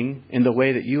responding in the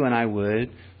way that you and I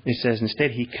would, it says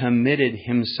instead he committed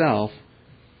himself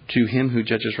to him who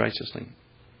judges righteously.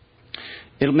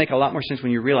 It'll make a lot more sense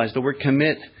when you realize the word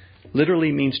commit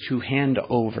literally means to hand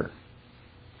over.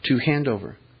 To hand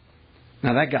over.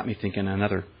 Now that got me thinking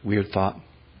another weird thought.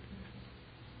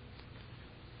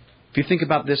 If you think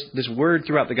about this word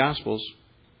throughout the Gospels,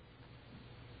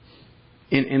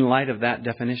 in light of that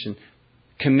definition,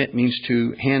 commit means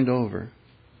to hand over.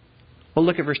 Well,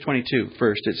 look at verse 22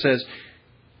 first. It says,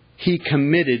 he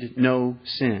committed no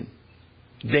sin.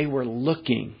 They were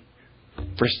looking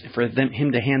for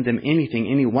him to hand them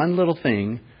anything, any one little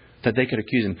thing that they could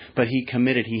accuse him. But he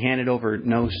handed over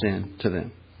no sin to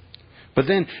them. But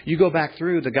then you go back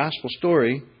through the gospel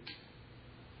story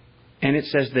and it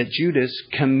says that Judas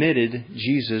committed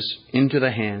Jesus into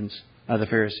the hands of the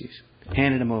Pharisees.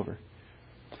 Handed him over.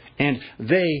 And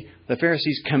the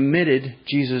Pharisees, committed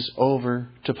Jesus over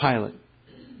to Pilate.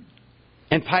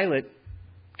 And Pilate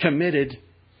committed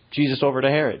Jesus over to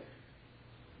Herod.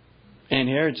 And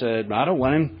Herod said, I don't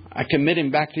want him. I commit him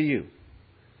back to you.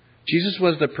 Jesus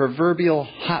was the proverbial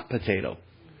hot potato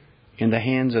in the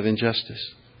hands of injustice.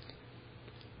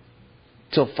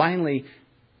 Till finally,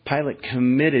 Pilate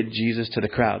committed Jesus to the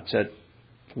crowd. Said,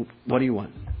 what do you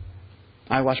want?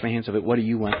 I wash my hands of it. What do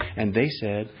you want? And they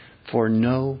said, for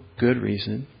no good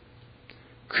reason,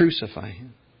 crucify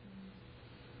him.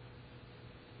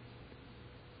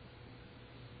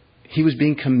 He was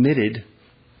being committed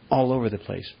all over the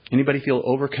place. Anybody feel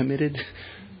overcommitted?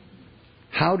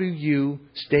 How do you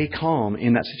stay calm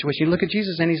in that situation? You look at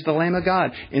Jesus and he's the Lamb of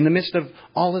God in the midst of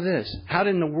all of this. How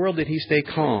in the world did he stay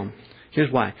calm?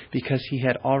 Here's why. Because he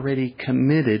had already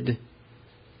committed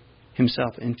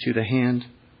himself into the hand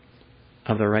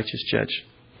of the righteous judge.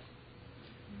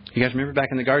 You guys remember back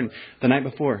in the garden the night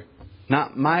before?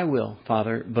 Not my will,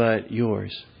 Father, but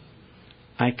yours.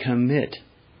 I commit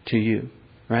to you.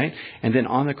 Right? And then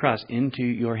on the cross, into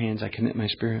your hands I commit my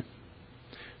spirit.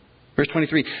 Verse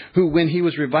 23, who when he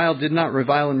was reviled did not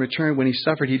revile in return. When he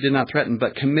suffered he did not threaten,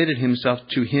 but committed himself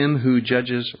to him who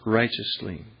judges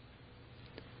righteously.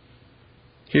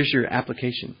 Here's your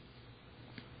application.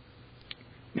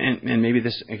 And maybe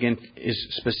this, again, is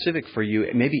specific for you.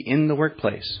 Maybe in the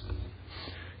workplace.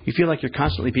 You feel like you're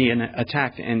constantly being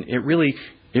attacked. And it really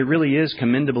is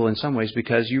commendable in some ways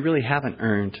because you really haven't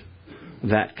earned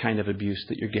that kind of abuse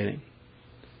that you're getting.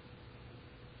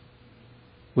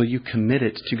 Will you commit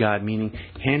it to God? Meaning,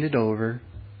 hand it over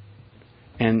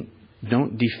and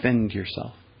don't defend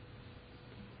yourself.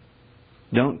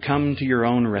 Don't come to your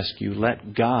own rescue.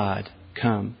 Let God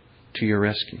come to your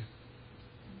rescue.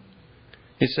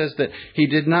 It says that he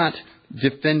did not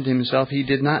defend himself. He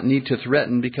did not need to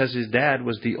threaten because his dad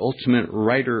was the ultimate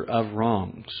righter of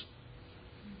wrongs.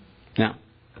 Now,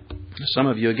 some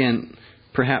of you, again,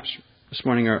 perhaps this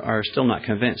morning are still not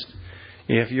convinced.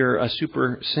 If you're a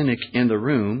super cynic in the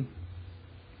room,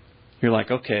 you're like,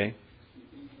 okay,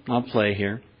 I'll play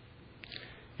here.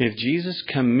 If Jesus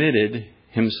committed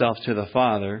himself to the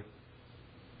Father,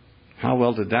 how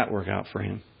well did that work out for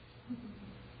him?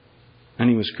 And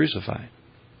he was crucified.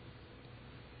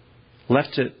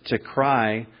 Left to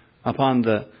cry upon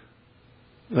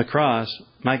the cross,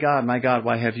 my God,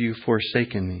 why have you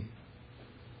forsaken me?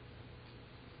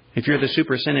 If you're the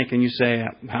super cynic and you say,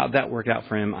 how'd that work out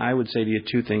for him? I would say to you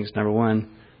two things. Number one,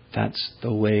 that's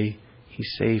the way he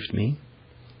saved me.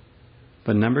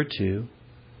 But number two,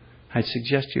 I'd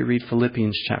suggest you read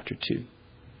Philippians chapter 2.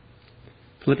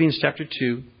 Philippians chapter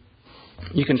 2,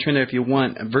 you can turn there if you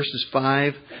want. Verses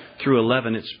 5 through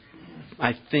 11, it's,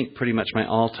 I think, pretty much my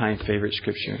all-time favorite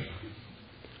scripture.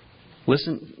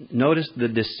 Listen, notice the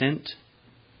descent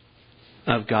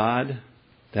of God,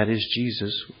 that is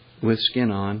Jesus, with skin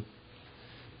on,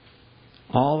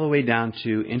 all the way down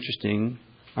to, interesting,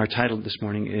 our title this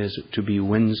morning is to be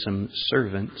winsome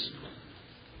servants,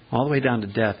 all the way down to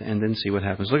death, and then see what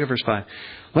happens. Look at verse 5.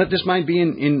 Let this mind be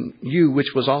in you,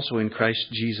 which was also in Christ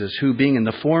Jesus, who being in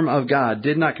the form of God,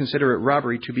 did not consider it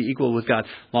robbery to be equal with God.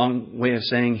 Long way of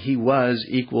saying he was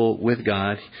equal with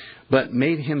God, but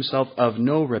made himself of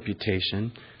no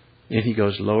reputation. And he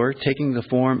goes lower, taking the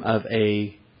form of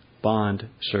a bond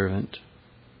servant,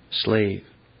 slave,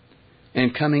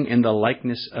 and coming in the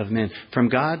likeness of men. From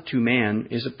God to man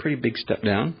is a pretty big step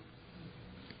down.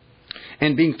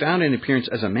 And being found in appearance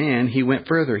as a man, he went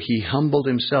further. He humbled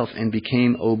himself and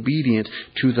became obedient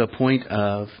to the point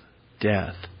of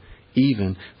death,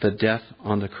 even the death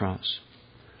on the cross.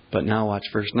 But now watch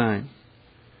verse 9.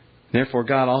 Therefore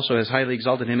God also has highly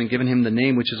exalted him and given him the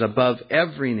name which is above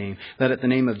every name, that at the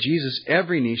name of Jesus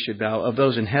every knee should bow, of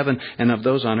those in heaven and of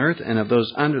those on earth and of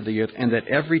those under the earth, and that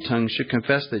every tongue should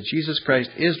confess that Jesus Christ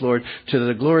is Lord, to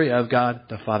the glory of God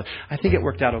the Father. I think it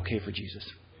worked out okay for Jesus.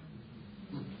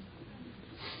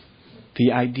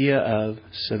 The idea of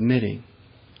submitting,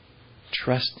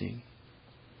 trusting,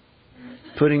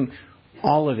 putting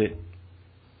all of it,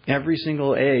 every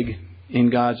single egg in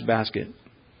God's basket.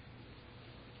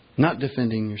 Not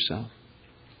defending yourself.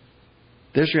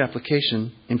 There's your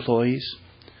application, employees,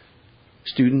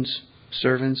 students,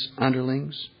 servants,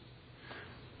 underlings.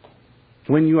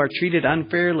 When you are treated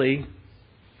unfairly,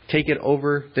 take it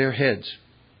over their heads,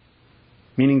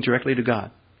 meaning directly to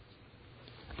God.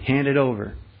 Hand it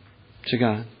over to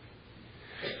God.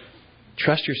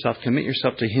 Trust yourself, commit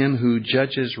yourself to him who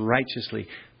judges righteously.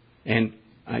 And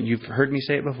you've heard me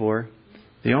say it before.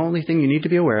 The only thing you need to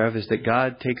be aware of is that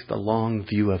God takes the long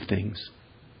view of things.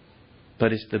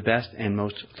 But it's the best and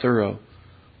most thorough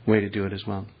way to do it as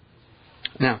well.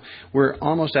 Now, we're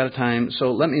almost out of time,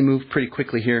 so let me move pretty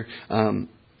quickly here.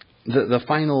 The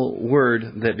final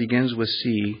word that begins with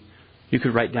C, you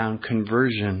could write down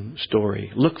conversion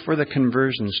story. Look for the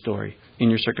conversion story in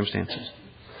your circumstances.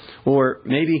 Or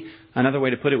maybe another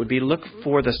way to put it would be look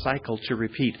for the cycle to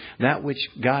repeat. That which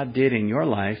God did in your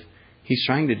life, he's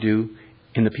trying to do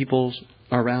in the peoples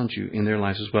around you in their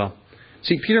lives as well.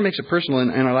 See, Peter makes it personal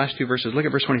in our last two verses. Look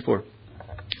at verse 24. It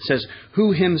says,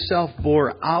 who himself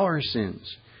bore our sins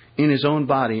in his own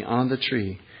body on the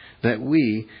tree, that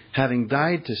we, having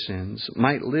died to sins,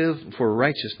 might live for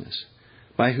righteousness,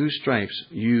 by whose stripes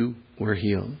you were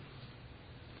healed.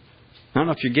 I don't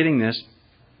know if you're getting this.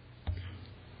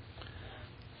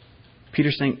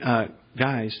 Peter's saying,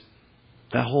 guys,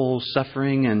 that whole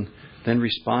suffering and then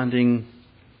responding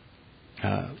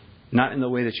not in the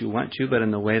way that you want to, but in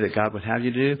the way that God would have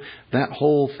you do, that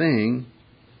whole thing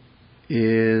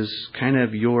is kind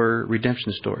of your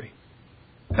redemption story.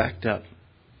 backed up.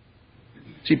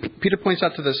 See, Peter points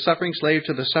out to the suffering slave,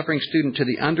 to the suffering student, to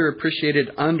the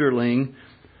underappreciated underling,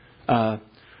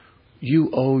 you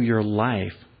owe your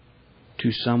life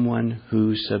to someone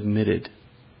who submitted,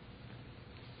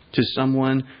 to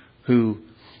someone who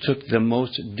took the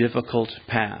most difficult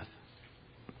path.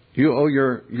 You owe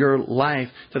your life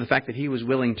to the fact that He was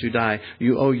willing to die.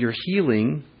 You owe your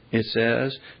healing, it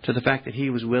says, to the fact that He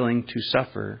was willing to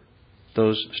suffer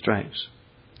those stripes.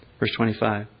 Verse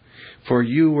 25. For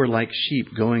you were like sheep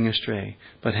going astray,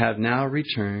 but have now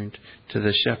returned to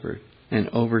the shepherd and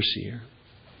overseer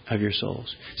of your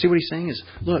souls. See, what he's saying is,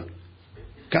 look,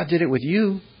 God did it with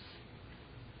you.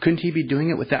 Couldn't He be doing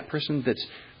it with that person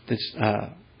that's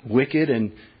wicked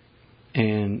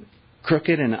and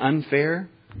crooked and unfair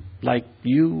like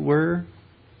you were?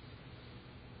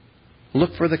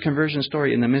 Look for the conversion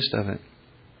story in the midst of it.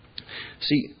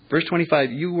 See, verse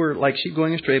 25, you were like sheep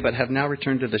going astray, but have now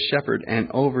returned to the shepherd and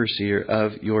overseer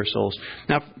of your souls.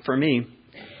 Now, for me,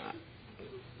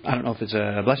 I don't know if it's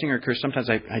a blessing or a curse. Sometimes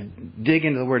I dig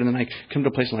into the Word and then I come to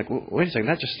a place and I'm like, wait a second,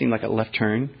 that just seemed like a left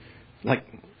turn. Like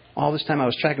all this time I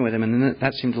was tracking with Him, and then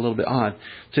that seemed a little bit odd.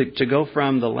 To go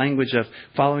from the language of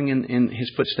following in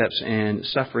His footsteps and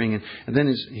suffering, and then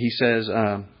He says,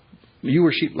 you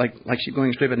were sheep like sheep going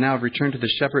astray, but now have returned to the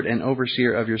shepherd and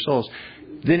overseer of your souls.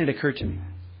 Then it occurred to me.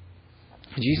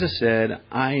 Jesus said,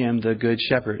 I am the good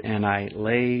shepherd, and I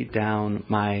lay down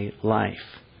my life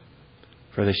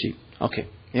for the sheep. Okay,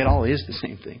 it all is the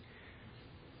same thing.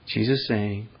 Jesus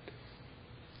saying,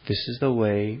 this is the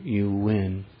way you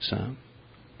win some.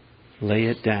 Lay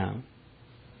it down.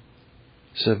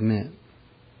 Submit.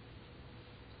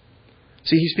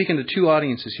 See, He's speaking to two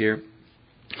audiences here.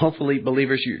 Hopefully,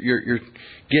 believers, you're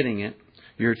getting it.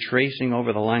 You're tracing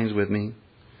over the lines with me.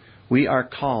 We are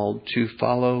called to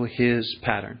follow His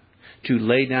pattern, to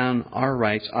lay down our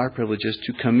rights, our privileges,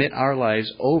 to commit our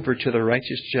lives over to the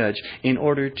righteous judge in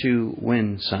order to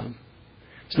win some.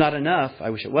 It's not enough, I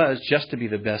wish it was, just to be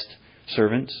the best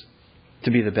servants,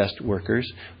 to be the best workers.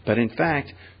 But in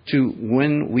fact, to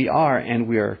when we are and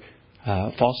we are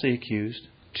falsely accused,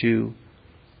 to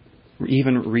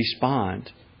even respond.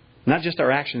 Not just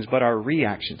our actions, but our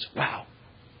reactions. Wow,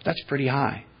 that's pretty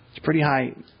high. It's a pretty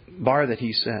high bar that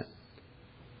He set.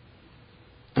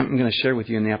 I'm going to share with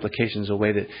you in the applications a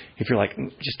way that if you're like,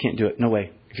 just can't do it, no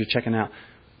way. If you're checking out,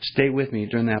 stay with me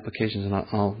during the applications and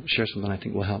I'll share something I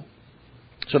think will help.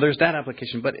 So there's that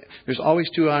application, but there's always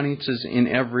two audiences in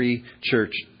every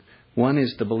church. One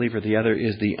is the believer, the other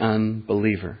is the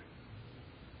unbeliever.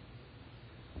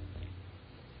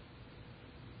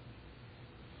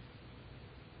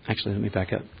 Actually, let me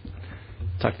back up.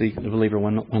 Talk to the believer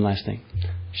one last thing.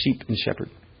 Sheep and shepherd.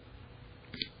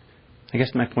 I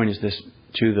guess my point is this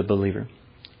to the believer.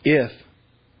 If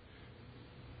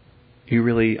you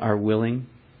really are willing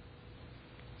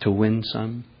to win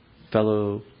some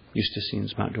fellow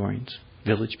Eusticians, Mount Dorians,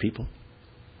 village people,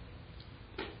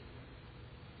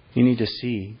 you need to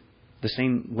see the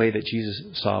same way that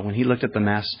Jesus saw when He looked at the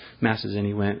masses and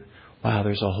He went, wow,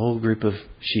 there's a whole group of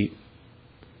sheep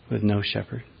with no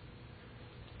shepherd,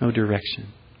 no direction,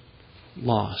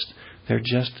 lost. They're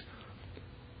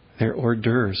hors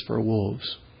d'oeuvres for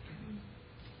wolves.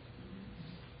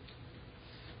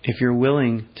 If you're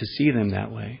willing to see them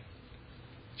that way,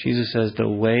 Jesus says, the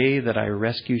way that I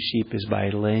rescue sheep is by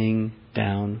laying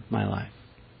down my life.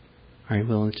 Are you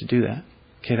willing to do that?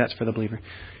 Okay, that's for the believer.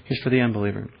 Here's for the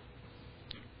unbeliever.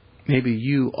 Maybe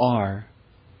you are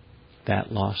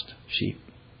that lost sheep.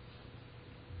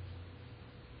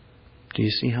 Do you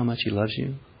see how much He loves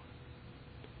you?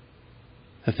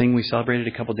 The thing we celebrated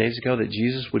a couple days ago, that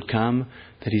Jesus would come,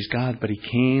 that He's God, but He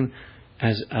came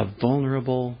as a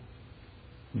vulnerable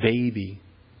baby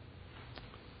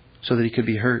so that He could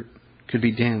be hurt, could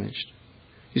be damaged.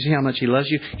 You see how much He loves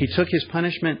you? He took His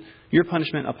punishment, your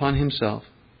punishment, upon Himself.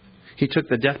 He took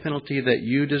the death penalty that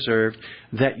you deserved,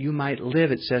 that you might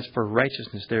live, it says, for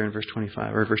righteousness there in verse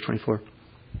 25 or verse 24.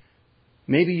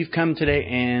 Maybe you've come today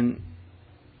and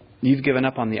you've given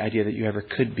up on the idea that you ever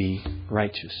could be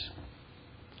righteous.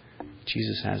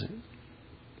 Jesus hasn't.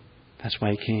 That's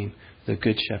why He came, the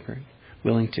Good Shepherd,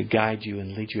 willing to guide you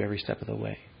and lead you every step of the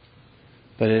way.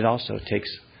 But it also takes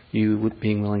you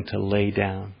being willing to lay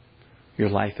down your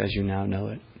life as you now know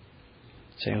it.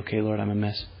 Say, okay, Lord, I'm a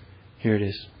mess. Here it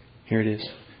is. Here it is.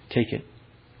 Take it.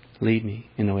 Lead me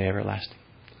in the way everlasting.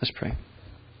 Let's pray.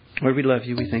 Lord, we love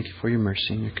You. We thank You for Your mercy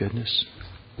and Your goodness.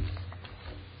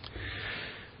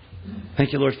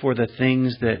 Thank You, Lord, for the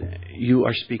things that You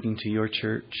are speaking to Your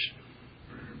church.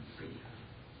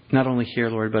 Not only here,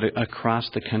 Lord, but across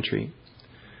the country.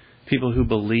 People who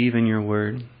believe in Your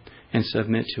word and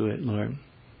submit to it, Lord.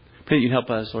 That you'd help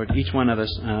us, Lord, each one of us,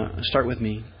 start with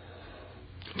me,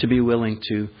 to be willing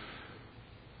to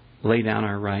lay down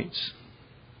our rights.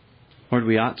 Lord,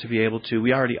 we ought to be able to,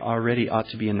 we already ought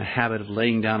to be in the habit of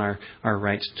laying down our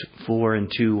rights for and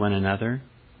to one another.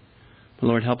 But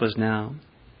Lord, help us now,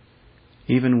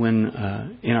 even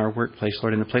when in our workplace,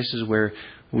 Lord, in the places where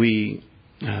we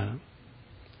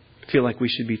feel like we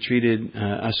should be treated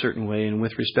a certain way and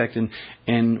with respect,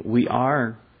 and we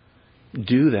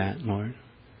do that, Lord.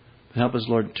 Help us,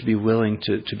 Lord, to be willing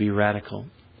to be radical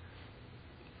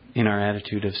in our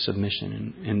attitude of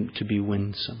submission and to be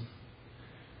winsome.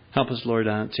 Help us, Lord,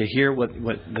 to hear what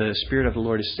the Spirit of the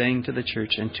Lord is saying to the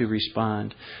church and to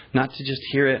respond. Not to just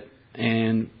hear it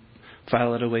and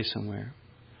file it away somewhere,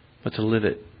 but to live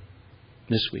it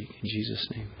this week. In Jesus'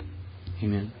 name,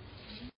 amen.